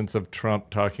one sentence of Trump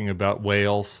talking about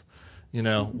whales. You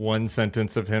know, one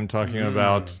sentence of him talking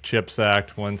about CHIPS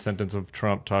Act. One sentence of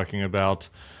Trump talking about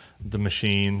the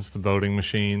machines, the voting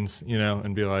machines, you know,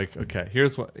 and be like, okay,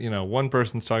 here's what, you know, one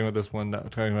person's talking about this, one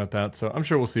talking about that. So I'm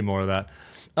sure we'll see more of that.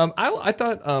 I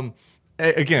thought,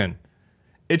 again,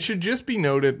 it should just be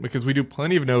noted, because we do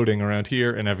plenty of noting around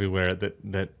here and everywhere, that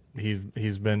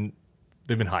they've been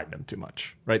hiding him too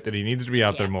much, right? That he needs to be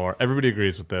out there more. Everybody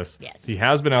agrees with this. Yes. He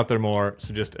has been out there more.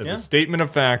 So just as a statement of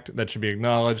fact, that should be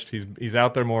acknowledged. He's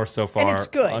out there more so far it's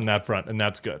good. on that front, and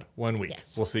that's good. 1 week.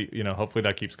 Yes. We'll see, you know, hopefully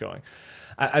that keeps going.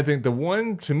 I think the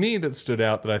one to me that stood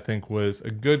out that I think was a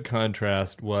good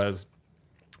contrast was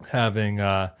having,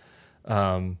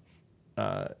 Moscow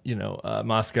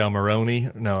Maroney.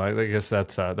 No, I guess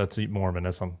that's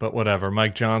Mormonism, but whatever.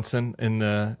 Mike Johnson in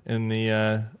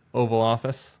the Oval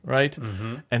Office, right?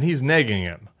 Mm-hmm. And he's negging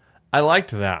him. I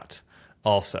liked that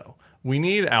also. We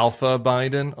need alpha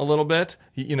Biden a little bit.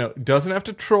 He, you know, doesn't have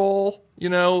to troll. You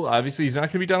know, obviously he's not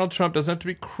going to be Donald Trump. Doesn't have to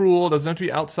be cruel. Doesn't have to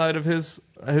be outside of his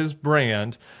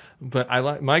brand. But I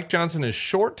like Mike Johnson is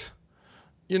short.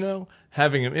 You know,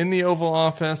 having him in the Oval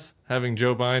Office, having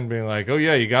Joe Biden being like, "Oh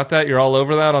yeah, you got that. You're all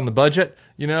over that on the budget."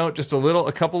 You know, just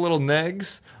a couple little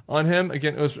negs on him.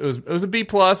 Again, it was a B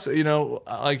plus. You know,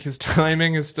 like his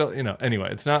timing is still. You know, anyway,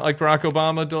 it's not like Barack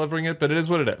Obama delivering it, but it is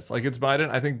what it is. Like it's Biden.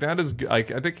 I think that is.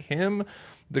 Like I think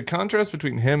the contrast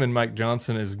between him and Mike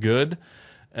Johnson is good.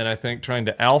 And I think trying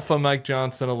to alpha Mike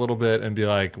Johnson a little bit and be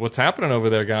like, what's happening over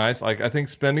there, guys? Like, I think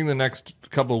spending the next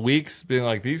couple of weeks being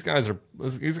like, these guys are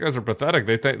pathetic.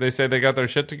 They say they got their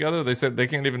shit together. They said they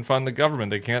can't even fund the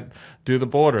government. They can't do the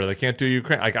border. They can't do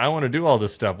Ukraine. Like, I want to do all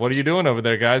this stuff. What are you doing over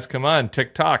there, guys? Come on,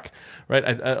 TikTok, right?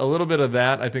 A little bit of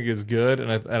that I think is good.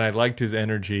 And I liked his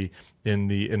energy in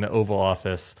the Oval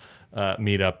Office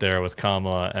meet up there with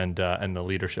Kamala and the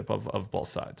leadership of both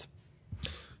sides.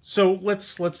 So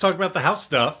let's talk about the House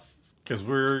stuff, because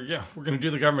we're going to do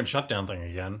the government shutdown thing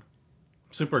again. I'm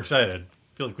super excited.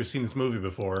 I feel like we've seen this movie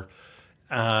before.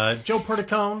 Joe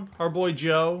Perticone, our boy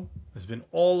Joe, has been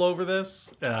all over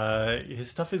this. His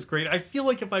stuff is great. I feel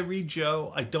like if I read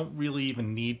Joe, I don't really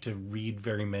even need to read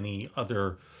very many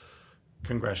other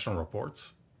congressional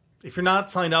reports. If you're not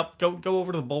signed up, go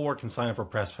over to the Bulwark and sign up for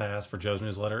Press Pass for Joe's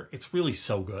newsletter. It's really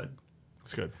so good.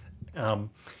 It's good.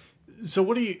 So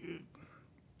what do you...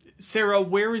 Sarah,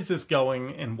 where is this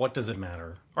going, and what does it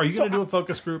matter? Are you going to do a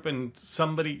focus group, and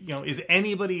somebody, you know, is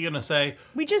anybody going to say,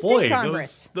 we just did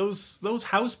Congress? Those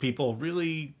House people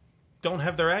really don't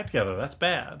have their act together. That's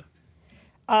bad.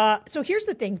 So here's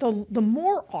the thing. The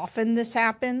more often this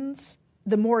happens,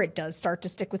 the more it does start to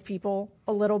stick with people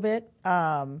a little bit.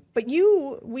 But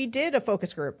we did a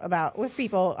focus group with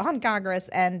people on Congress,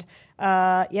 and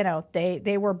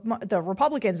they were the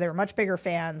Republicans. They were much bigger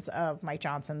fans of Mike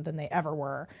Johnson than they ever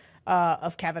were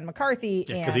of Kevin McCarthy.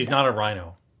 Yeah, because he's not a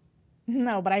rhino.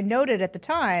 No, but I noted at the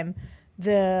time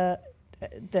the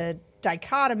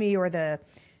dichotomy or the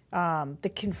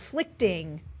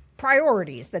conflicting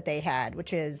priorities that they had,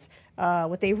 which is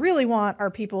what they really want are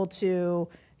people to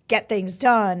get things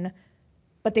done,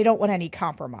 but they don't want any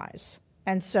compromise.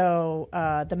 And so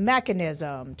the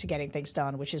mechanism to getting things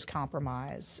done, which is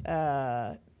compromise,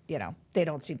 they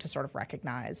don't seem to sort of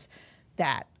recognize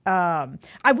that.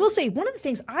 I will say one of the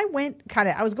things I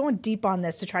was going deep on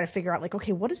this to try to figure out, like,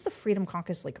 okay, what is the Freedom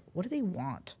Caucus like? What do they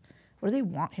want? What do they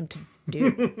want him to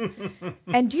do?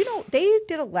 And, they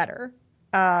did a letter.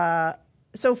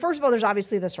 So first of all, there's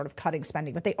obviously this sort of cutting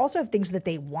spending, but they also have things that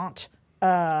they want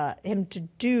him to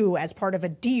do as part of a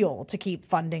deal to keep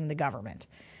funding the government.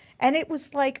 And it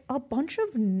was like a bunch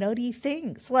of nutty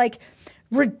things, like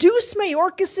reduce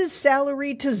Mayorkas's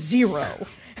salary to 0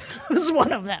 was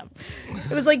one of them.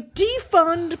 It was like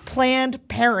defund Planned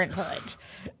Parenthood.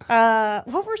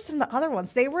 What were some of the other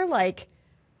ones? They were like,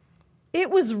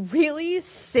 it was really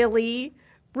silly,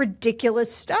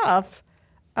 ridiculous stuff.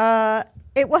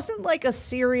 It wasn't like a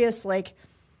serious, like,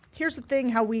 here's the thing,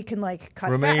 how we can like cut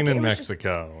remain back. in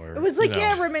Mexico. It was like,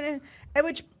 remain.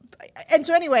 And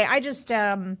so anyway, I just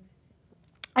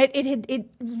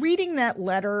reading that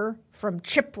letter from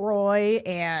Chip Roy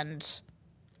and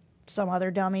some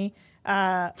other dummy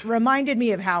reminded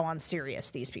me of how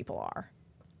unserious these people are.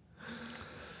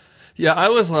 Yeah, I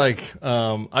was like,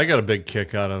 I got a big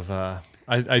kick out of,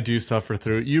 I do suffer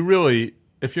through. You really,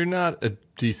 if you're not a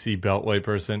DC Beltway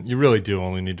person, you really do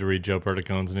only need to read Joe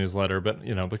Perdicone's newsletter. But,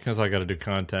 you know, because I got to do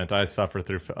content, I suffer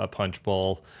through a Punch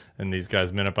Bowl and these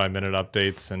guys minute by minute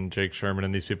updates and Jake Sherman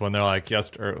and these people. And they're like,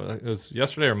 it was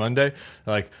yesterday or Monday,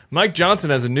 they're like, Mike Johnson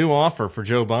has a new offer for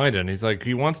Joe Biden. He's like,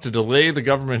 he wants to delay the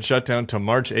government shutdown to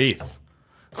March 8th.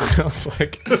 I was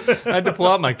like, I had to pull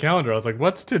out my calendar. I was like,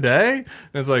 what's today? And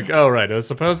it's like, oh, right. It was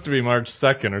supposed to be March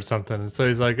 2nd or something. And so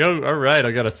he's like, oh, all right.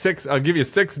 I'll give you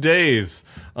 6 days,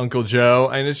 Uncle Joe.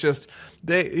 And it's just,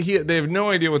 they have no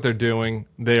idea what they're doing.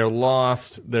 They are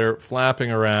lost. They're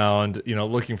flapping around, you know,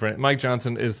 looking for it. Mike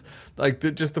Johnson is like,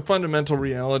 just the fundamental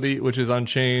reality, which is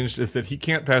unchanged, is that he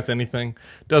can't pass anything.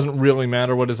 Doesn't really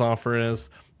matter what his offer is.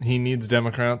 He needs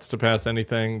Democrats to pass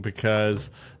anything because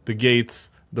the Gates,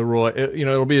 the Roy,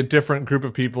 it'll be a different group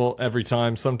of people every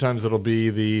time. Sometimes it'll be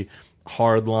the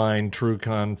hardline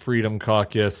TrueCon Freedom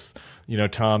Caucus,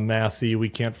 Tom Massey, we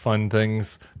can't fund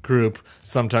things group.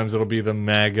 Sometimes it'll be the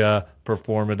MAGA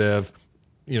performative,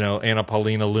 Anna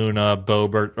Paulina Luna,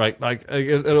 Boebert, right? Like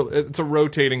it's a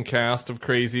rotating cast of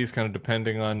crazies, kind of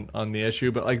depending on the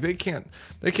issue. But like they can't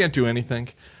do anything,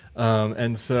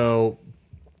 and so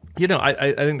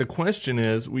I think the question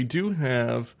is, we do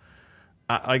have.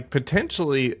 Like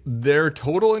potentially their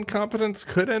total incompetence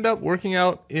could end up working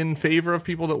out in favor of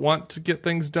people that want to get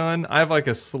things done. I have like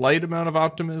a slight amount of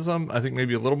optimism. I think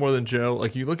maybe a little more than Joe.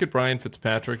 Like you look at Brian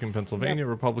Fitzpatrick in Pennsylvania,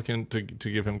 Republican, to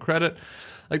give him credit.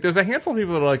 Like there's a handful of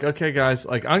people that are like, okay, guys,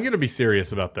 like I'm going to be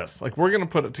serious about this. Like we're going to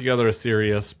put together a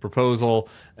serious proposal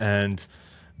and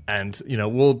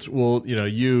we'll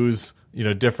use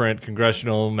different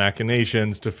congressional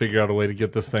machinations to figure out a way to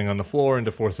get this thing on the floor and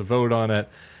to force a vote on it.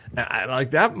 And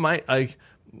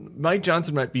Mike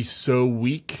Johnson might be so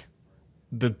weak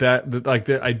that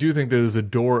I do think there's a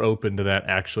door open to that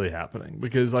actually happening,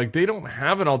 because like they don't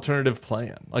have an alternative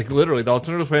plan. Like literally the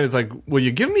alternative plan is like, will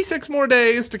you give me 6 more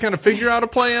days to kind of figure out a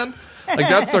plan? Like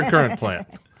that's their current plan.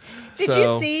 Did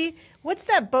you see what's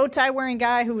that bow tie wearing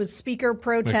guy who was speaker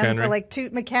pro tem for like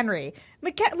McHenry?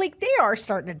 Like they are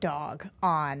starting to dog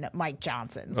on Mike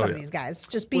Johnson. Some of these guys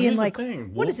just being like,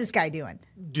 "What is this guy doing?"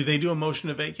 Do they do a motion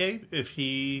to vacate if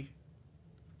he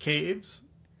caves?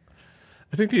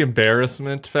 I think the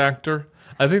embarrassment factor.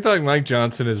 I think that like Mike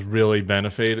Johnson is really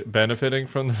benefiting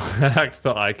from the fact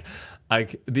that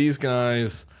like these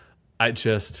guys,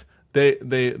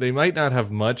 They might not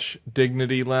have much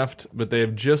dignity left, but they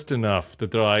have just enough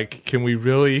that they're like, can we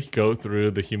really go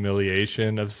through the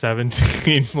humiliation of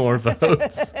 17 more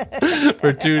votes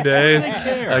for 2 days?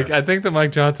 Like, I think that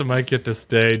Mike Johnson might get to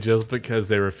stay just because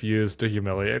they refuse to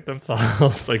humiliate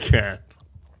themselves again.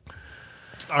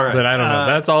 All right, but I don't know.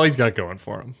 That's all he's got going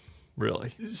for him,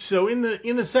 really. So in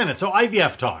the Senate, so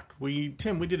IVF talk.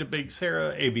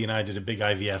 Sarah, AB, and I did a big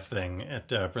IVF thing at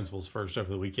Principals First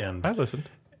over the weekend. I listened.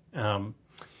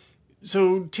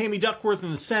 So Tammy Duckworth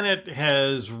in the Senate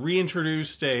has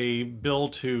reintroduced a bill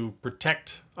to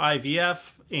protect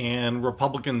IVF, and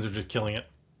Republicans are just killing it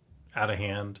out of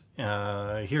hand.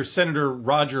 Here's Senator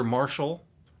Roger Marshall,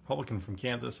 Republican from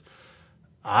Kansas.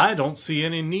 I don't see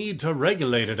any need to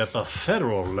regulate it at the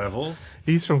federal level.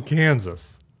 He's from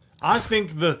Kansas. I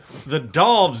think the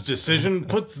Dobbs decision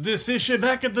puts this issue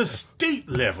back at the state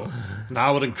level. And I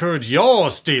would encourage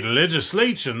your state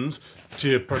legislations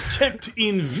to protect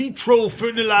in vitro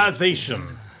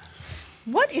fertilization.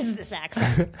 What is this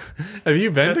accent? Have you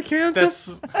been to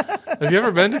Kansas? Have you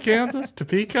ever been to Kansas?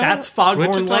 Topeka? That's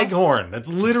Foghorn Leghorn. That's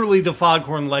literally the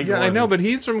Foghorn Leghorn. Yeah, I know, but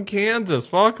he's from Kansas.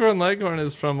 Foghorn Leghorn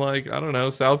is from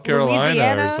South Carolina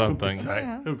Louisiana? or something.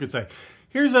 Who could say?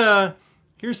 Here's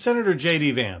Senator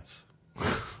J.D. Vance,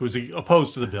 who's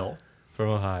opposed to the bill. From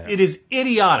Ohio. It is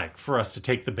idiotic for us to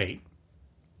take the bait.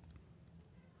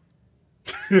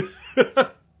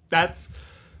 That's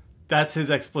his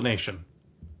explanation.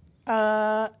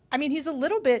 He's a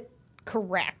little bit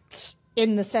correct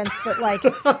in the sense that like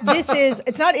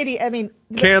it's not idiot.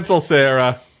 Cancel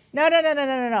Sarah. No.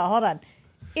 Hold on.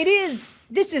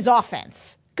 This is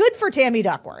offense. Good for Tammy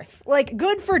Duckworth. Like,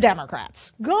 good for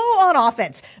Democrats. Go on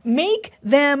offense. Make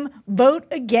them vote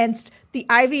against the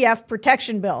IVF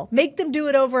protection bill. Make them do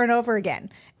it over and over again.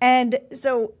 And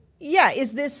so, yeah,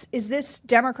 is this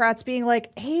Democrats being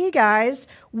like, hey, guys,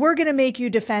 we're going to make you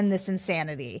defend this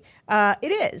insanity?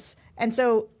 It is. And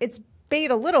so it's bait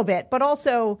a little bit, but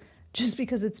also just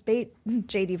because it's bait,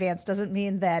 J.D. Vance, doesn't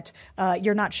mean that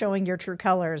you're not showing your true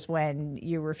colors when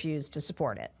you refuse to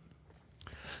support it.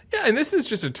 Yeah, and this is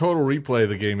just a total replay of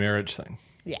the gay marriage thing.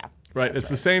 Yeah. Right? It's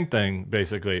the same thing,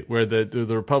 basically, where the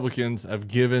Republicans have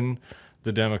given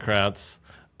the Democrats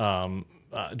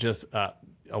a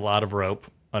lot of rope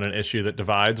on an issue that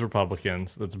divides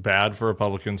Republicans, that's bad for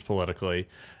Republicans politically,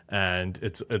 and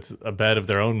it's a bed of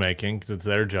their own making because it's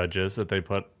their judges that they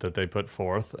put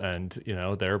forth, and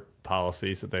their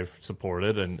policies that they've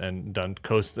supported and done.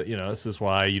 This is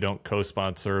why you don't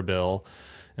co-sponsor a bill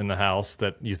in the House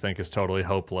that you think is totally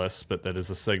hopeless, but that is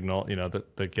a signal,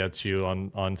 that gets you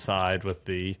on side with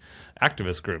the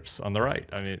activist groups on the right.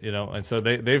 I mean, and so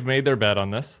they've made their bet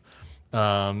on this.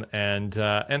 And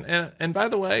by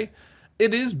the way,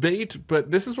 it is bait,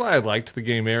 but this is why I liked the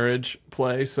gay marriage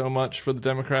play so much for the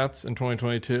Democrats in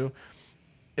 2022.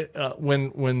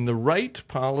 When the right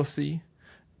policy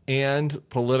and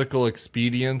political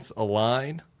expedience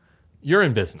align, you're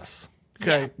in business.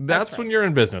 Okay, Yeah, that's right. when you're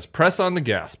in business. Press on the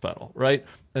gas pedal, right?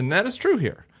 And that is true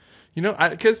here.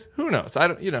 Because who knows?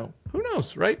 Who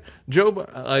knows, right?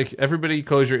 Everybody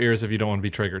close your ears if you don't want to be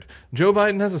triggered. Joe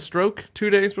Biden has a stroke 2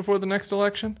 days before the next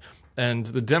election, and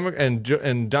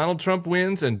and Donald Trump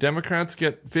wins, and Democrats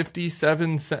get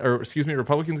Republicans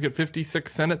get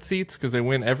 56 Senate seats because they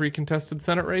win every contested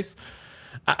Senate race.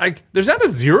 There's not a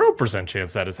 0%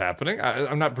 chance that is happening.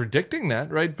 I'm not predicting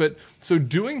that, right? But so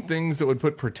doing things that would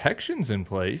put protections in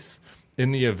place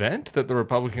in the event that the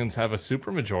Republicans have a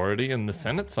supermajority in the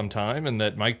Senate sometime, and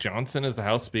that Mike Johnson is the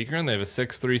House Speaker, and they have a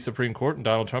 6-3 Supreme Court, and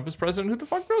Donald Trump is president, who the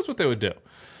fuck knows what they would do?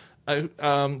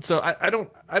 So I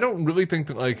don't really think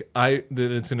that that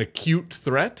it's an acute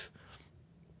threat.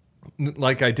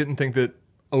 Like I didn't think that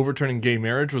overturning gay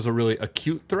marriage was a really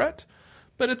acute threat,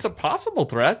 but it's a possible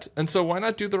threat, and so why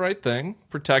not do the right thing,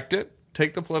 protect it,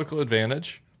 take the political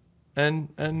advantage, and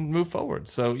move forward?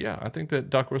 So yeah, I think that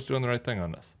Duckworth's doing the right thing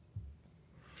on this.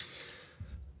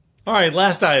 All right,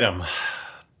 last item.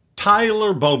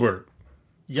 Tyler Boebert.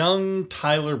 Young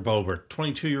Tyler Boebert,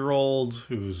 22-year-old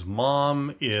whose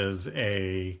mom is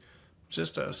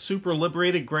just a super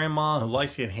liberated grandma who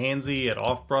likes to get handsy at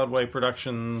off-Broadway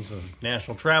productions and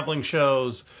national traveling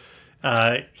shows.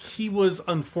 He was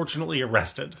unfortunately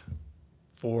arrested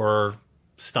for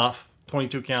stuff.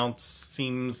 22 counts.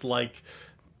 Seems like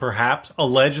perhaps,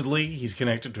 allegedly, he's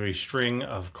connected to a string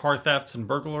of car thefts and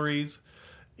burglaries.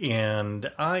 And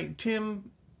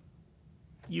Tim,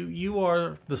 you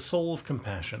are the soul of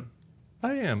compassion.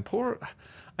 I am poor.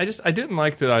 I didn't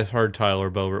like that I heard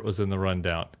Tyler Boebert was in the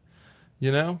rundown.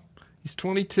 He's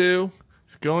 22.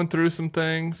 He's going through some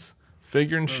things,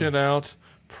 figuring shit out.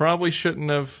 Probably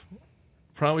shouldn't have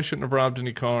robbed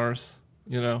any cars.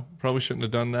 Probably shouldn't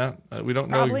have done that. We don't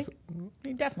know. Probably.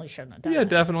 You definitely shouldn't have done Yeah, that.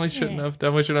 definitely shouldn't have.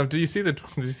 Definitely shouldn't have. Did you see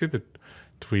the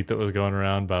tweet that was going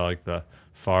around by the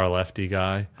far lefty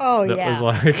guy? Oh, that yeah.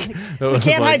 Was We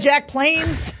can't hijack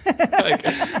planes.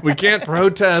 we can't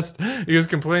protest. He was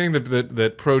complaining that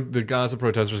the Gaza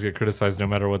protesters get criticized no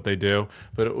matter what they do,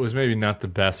 but it was maybe not the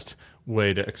best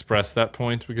way to express that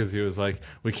point, because he was like,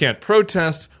 we can't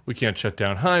protest, we can't shut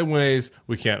down highways,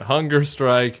 we can't hunger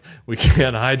strike, we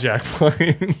can't hijack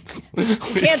planes,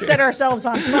 We can't set ourselves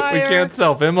on fire. we can't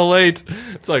self-immolate.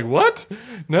 It's like, what?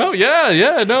 No,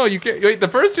 no, you can't. Wait, the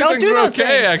first two Don't things do were those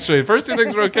okay, things. actually. The first two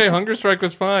things were okay. Hunger strike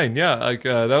was fine. Yeah,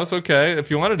 that was okay.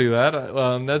 If you want to do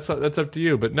that, that's up to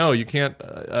you. But no, you can't.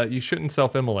 You shouldn't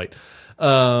self-immolate.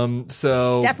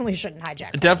 So Definitely shouldn't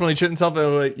hijack planes. definitely shouldn't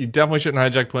self-immolate. You definitely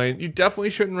shouldn't hijack plane. You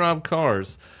definitely shouldn't rob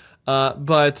cars.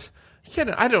 But we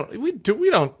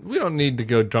don't need to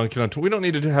go drunk on. We don't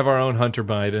need to have our own Hunter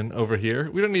Biden over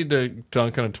here. We don't need to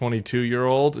dunk on a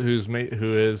 22-year-old whose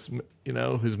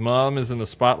mom is in the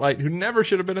spotlight, who never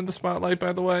should have been in the spotlight,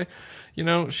 by the way.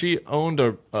 She owned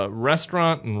a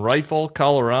restaurant in Rifle,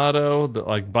 Colorado that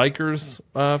bikers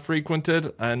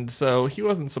frequented, and so he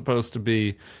wasn't supposed to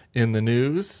be in the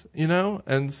news,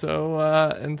 and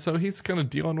so he's kind of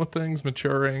dealing with things,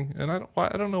 maturing, and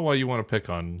I don't know why you want to pick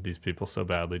on these people so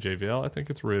badly, JVL. I think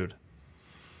it's rude.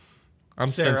 I'm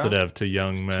Sarah, sensitive to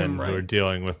young men Tim who right? are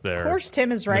dealing with their Of course,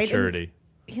 Tim is right. maturity.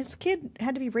 His kid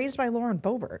had to be raised by Lauren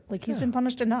Boebert. He's been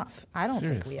punished enough. I don't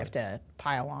think Seriously. we have to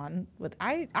pile on with.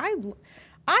 I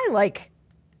like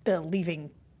the leaving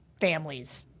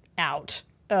families out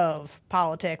of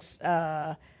politics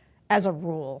as a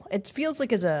rule. It feels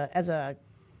like as a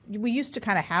we used to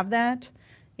kind of have that,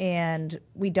 and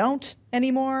we don't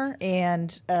anymore.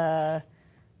 And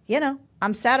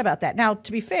I'm sad about that. Now,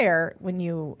 to be fair, when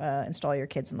you install your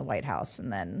kids in the White House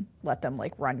and then let them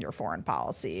run your foreign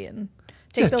policy and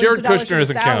take billions Jared of dollars Kushner worth of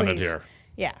isn't counted salaries. here.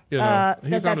 Yeah,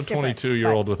 He's not a that's different,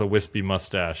 22-year-old with a wispy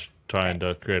mustache trying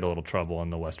to create a little trouble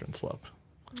on the Western Slope.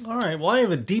 All right. Well, I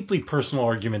have a deeply personal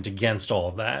argument against all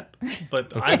of that,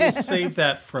 but I will save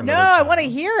that for No, another time. I want to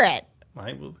hear it.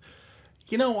 I will.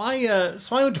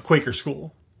 So I went to Quaker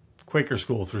school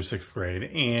through 6th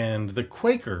grade, and the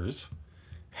Quakers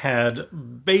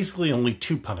had basically only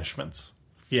 2 punishments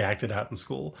if you acted out in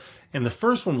school. And the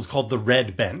first one was called the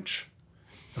red bench.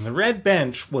 And the red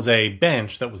bench was a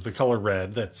bench that was the color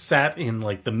red that sat in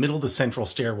like the middle of the central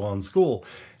stairwell in school.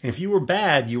 And if you were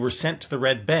bad, you were sent to the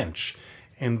red bench.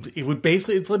 And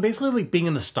it's basically like being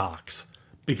in the stocks.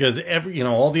 Because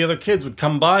all the other kids would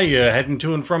come by you heading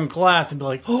to and from class and be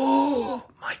like, "Oh,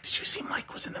 Mike, did you see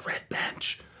Mike was in the red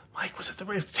bench? Mike was at the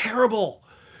red, it was terrible."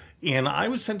 And I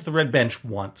was sent to the red bench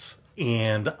once,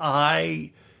 and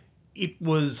I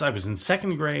was in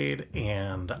 2nd grade,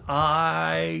 and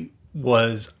I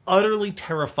was utterly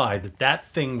terrified that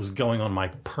thing was going on my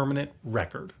permanent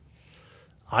record.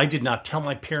 I did not tell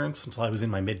my parents until I was in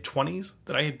my mid-20s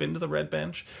that I had been to the red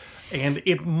bench, and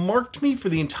it marked me for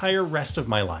the entire rest of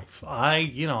my life.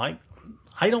 I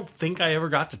don't think I ever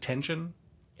got detention,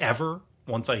 ever,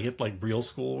 once I hit like real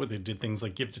school where they did things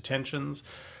like give detentions.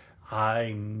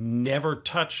 I never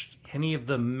touched any of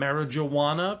the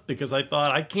marijuana because I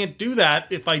thought, I can't do that.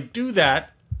 If I do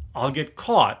that, I'll get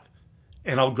caught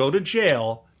and I'll go to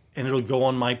jail and it'll go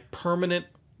on my permanent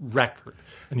record.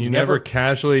 And you never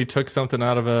casually took something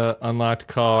out of a unlocked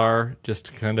car just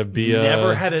to kind of be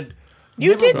never had a...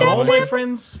 You did that, all Tim? my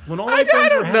friends, when all my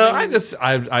friends were having...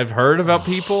 I've heard about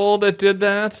people that did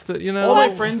that. All my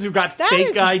friends who got fake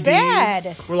IDs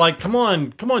bad. were like, come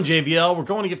on, JVL, we're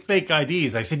going to get fake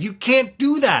IDs. I said, you can't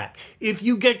do that. If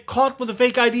you get caught with a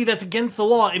fake ID, that's against the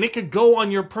law, and it could go on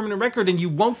your permanent record, and you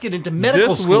won't get into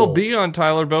medical school. This will be on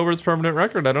Tyler Boebert's permanent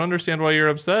record. I don't understand why you're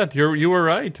upset. You were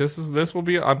right. This will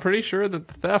be. I'm pretty sure that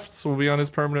the thefts will be on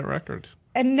his permanent record.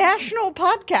 And national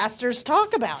podcasters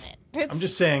talk about it. I'm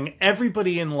just saying,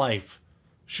 everybody in life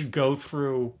should go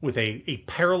through with a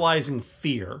paralyzing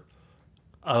fear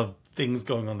of things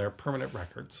going on their permanent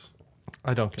records.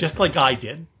 I don't. Just like I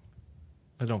did.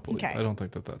 I don't believe. Okay. I don't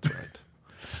think that that's right.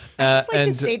 I'd just like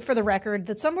to state for the record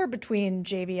that somewhere between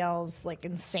JVL's like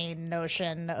insane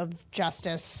notion of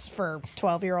justice for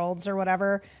 12-year-olds or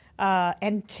whatever,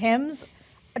 and Tim's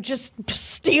just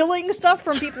stealing stuff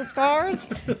from people's cars.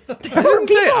 I didn't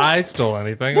say I stole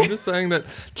anything. I'm just saying that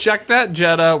Check That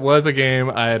Jetta was a game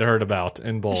I had heard about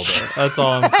in Boulder. That's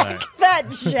all I'm saying. That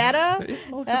Jetta?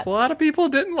 A lot of people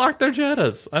didn't lock their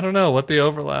Jettas. I don't know what the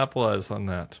overlap was on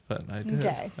that, but I did.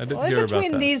 Okay. I did Well, hear in about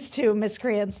between that. these two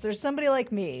miscreants, there's somebody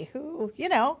like me who,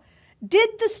 did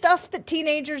the stuff that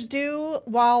teenagers do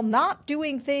while not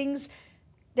doing things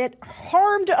that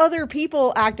harmed other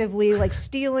people actively, like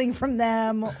stealing from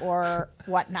them or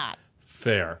whatnot.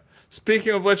 Fair.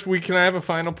 Speaking of which, can I have a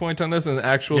final point on this in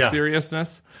actual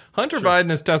seriousness? Hunter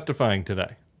Biden is testifying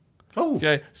today. Oh.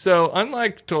 Okay. So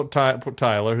unlike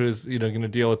Tyler, who's going to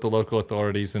deal with the local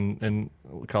authorities in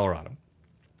Colorado,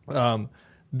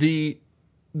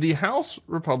 the House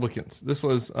Republicans. This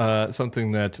was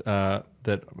something that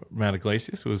Matt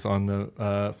Iglesias, who was on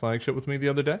the flagship with me the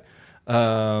other day,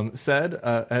 said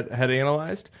had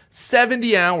analyzed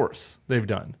 70 hours they've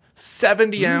done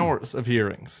 70 hours of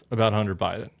hearings about Hunter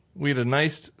Biden. We had a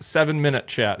nice 7-minute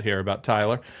chat here about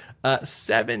Tyler.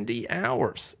 70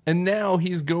 hours, and now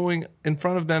he's going in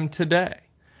front of them today.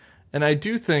 And I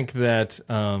do think that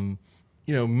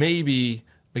maybe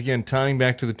again tying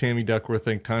back to the Tammy Duckworth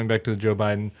thing, tying back to the Joe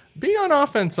Biden, be on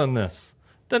offense on this.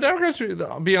 The Democrats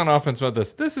should be on offense about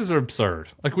this. This is absurd.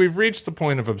 Like, we've reached the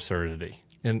point of absurdity.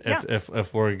 And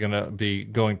if we're going to be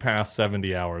going past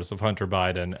 70 hours of Hunter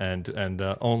Biden and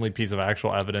the only piece of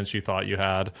actual evidence you thought you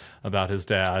had about his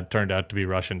dad turned out to be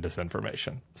Russian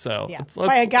disinformation. So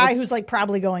by a guy who's like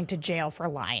probably going to jail for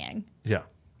lying. Yeah.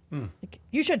 Like,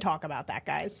 you should talk about that,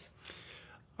 guys.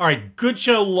 All right, good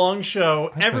show, long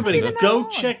show. Everybody go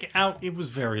long. Check out. It was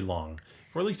very long.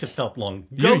 Or at least it felt long.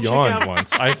 You yawned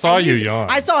once. I saw you yawn.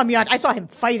 I saw him yawn. I saw him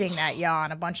fighting that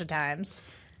yawn a bunch of times.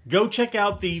 Go check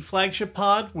out the flagship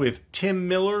pod with Tim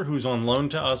Miller, who's on loan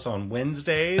to us on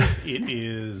Wednesdays. It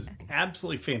is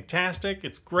absolutely fantastic.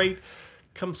 It's great.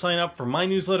 Come sign up for my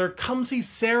newsletter. Come see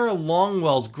Sarah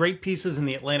Longwell's great pieces in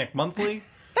the Atlantic Monthly.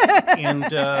 And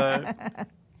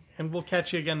we'll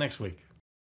catch you again next week.